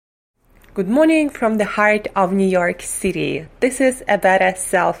Good morning from the heart of New York City. This is a Better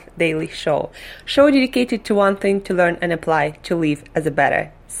Self Daily Show dedicated to one thing: to learn and apply to live as a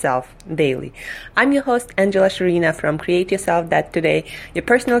better self daily. I'm your host, Angela Sharina from Create Yourself That Today, your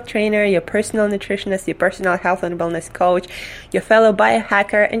personal trainer, your personal nutritionist, your personal health and wellness coach, your fellow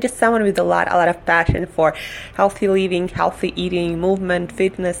biohacker, and just someone with a lot of passion for healthy living, healthy eating, movement,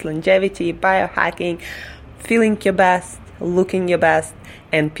 fitness, longevity, biohacking, feeling your best, looking your best,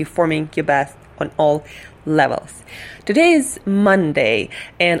 and performing your best on all levels. Today is Monday,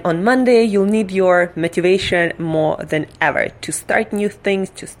 and on Monday you'll need your motivation more than ever to start new things,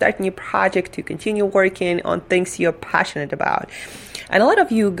 to start new projects, to continue working on things you're passionate about. And a lot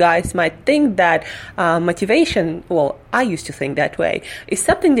of you guys might think that motivation, well, I used to think that way, is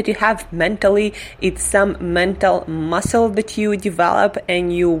something that you have mentally. It's some mental muscle that you develop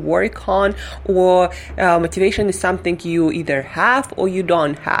and you work on, or motivation is something you either have or you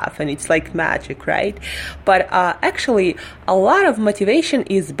don't have, and it's like magic, right? But actually, a lot of motivation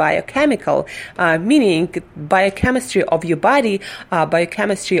is biochemical, meaning biochemistry of your body,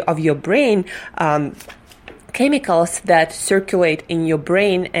 biochemistry of your brain, chemicals that circulate in your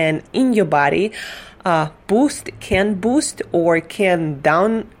brain and in your body can boost or can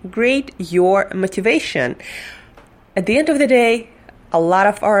downgrade your motivation. At the end of the day, a lot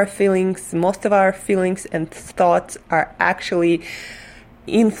of our feelings, most of our feelings and thoughts are actually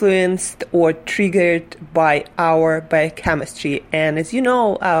influenced or triggered by our biochemistry. And as you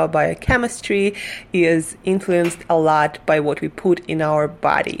know, our biochemistry is influenced a lot by what we put in our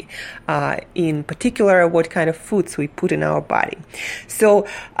body, in particular what kind of foods we put in our body. So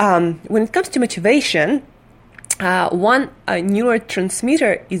when it comes to motivation, one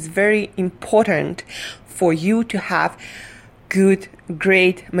neurotransmitter is very important for you to have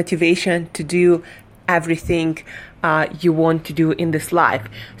great motivation to do everything you want to do in this life.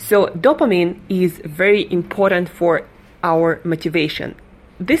 So dopamine is very important for our motivation.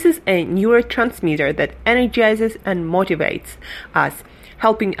 This is a neurotransmitter that energizes and motivates us,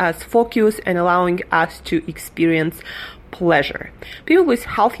 helping us focus and allowing us to experience pleasure. People with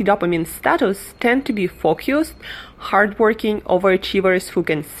healthy dopamine status tend to be focused, hardworking overachievers who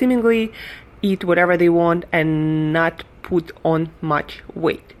can seemingly eat whatever they want and not put on much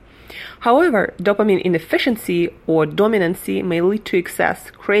weight. However, dopamine inefficiency or dominancy may lead to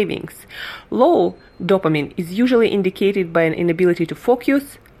excess cravings. Low dopamine is usually indicated by an inability to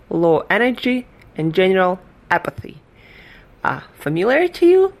focus, low energy, and general apathy. Familiar to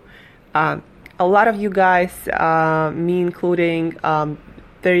you? A lot of you guys, me including,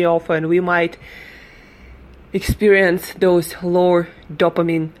 very often we might experience those lower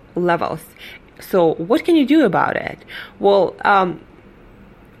dopamine levels. So what can you do about it? Well,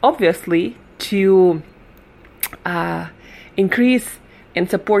 obviously, to increase and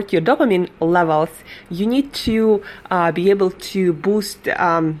support your dopamine levels, you need to be able to boost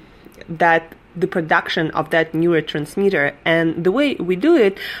the production of that neurotransmitter. And the way we do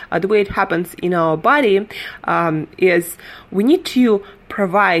it, the way it happens in our body, is we need to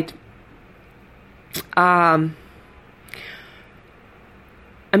provide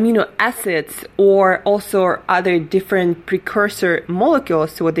amino acids or also other different precursor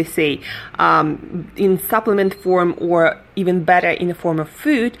molecules, what they say, in supplement form or even better in the form of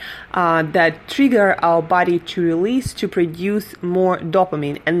food, that trigger our body to produce more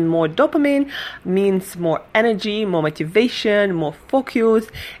dopamine. And more dopamine means more energy, more motivation, more focus,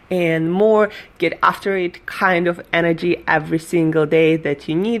 and more get after it kind of energy every single day that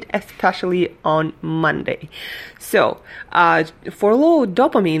you need, especially on Monday. So for low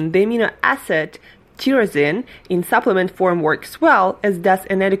dopamine, the amino acid tyrosine in supplement form works well, as does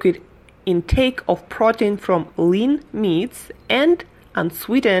an adequate intake of protein from lean meats and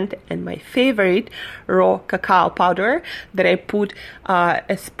unsweetened, and my favorite, raw cacao powder that I put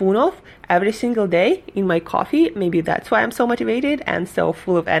a spoon of every single day in my coffee. Maybe that's why I'm so motivated and so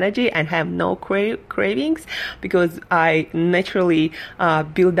full of energy and have no cravings, because I naturally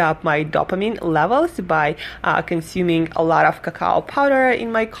build up my dopamine levels by consuming a lot of cacao powder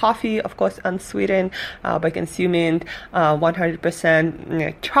in my coffee, of course unsweetened, by consuming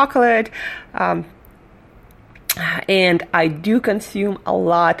 100% chocolate, and I do consume a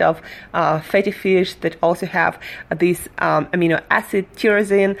lot of fatty fish that also have this amino acid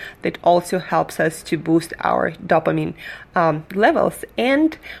tyrosine that also helps us to boost our dopamine levels.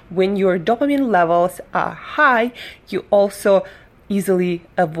 And when your dopamine levels are high, you also easily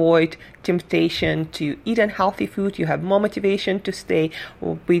avoid temptation to eat unhealthy food. You have more motivation to stay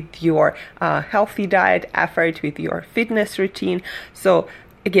with your healthy diet effort, with your fitness routine. So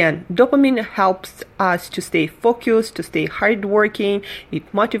Again, dopamine helps us to stay focused, to stay hardworking.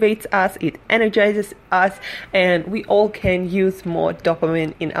 It motivates us, it energizes us, and we all can use more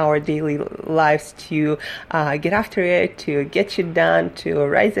dopamine in our daily lives to get after it, to get shit done, to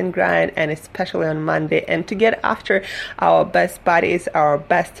rise and grind, and especially on Monday, and to get after our best bodies, our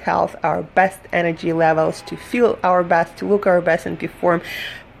best health, our best energy levels, to feel our best, to look our best, and perform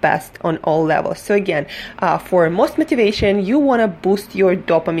best on all levels. So again, for most motivation, you want to boost your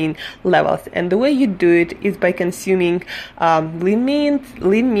dopamine levels, and the way you do it is by consuming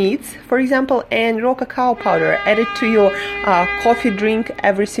lean meats, for example, and raw cacao powder. Add it to your coffee drink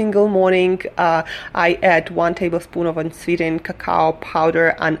every single morning. I add 1 tablespoon of unsweetened cacao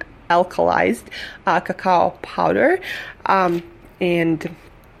powder, unalkalized cacao powder, and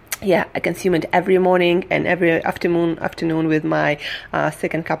yeah, I consume it every morning and every afternoon with my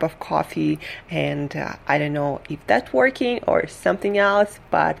second cup of coffee. And I don't know if that's working or something else,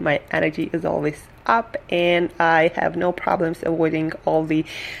 but my energy is always up, and I have no problems avoiding all the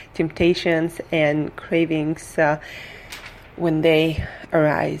temptations and cravings when they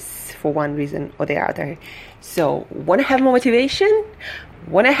arise for one reason or the other. So, want to have more motivation?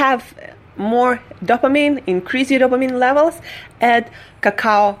 Want to have more dopamine? Increase your dopamine levels? Add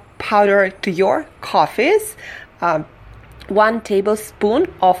cacao powder to your coffees. 1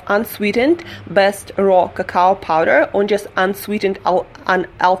 tablespoon of unsweetened, best raw cacao powder, or just unsweetened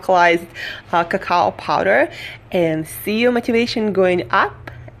unalkalized cacao powder, and see your motivation going up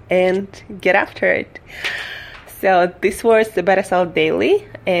and get after it. So this was the Better Self Daily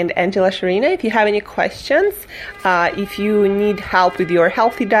and Angela Sharina. If you have any questions, if you need help with your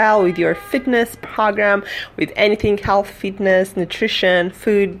healthy diet, with your fitness program, with anything health, fitness, nutrition,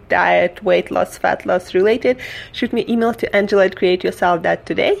 food, diet, weight loss, fat loss related, shoot me email to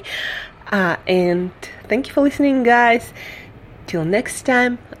angela@createyourself.today. And thank you for listening, guys. Till next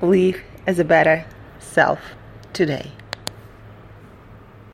time, live as a better self today.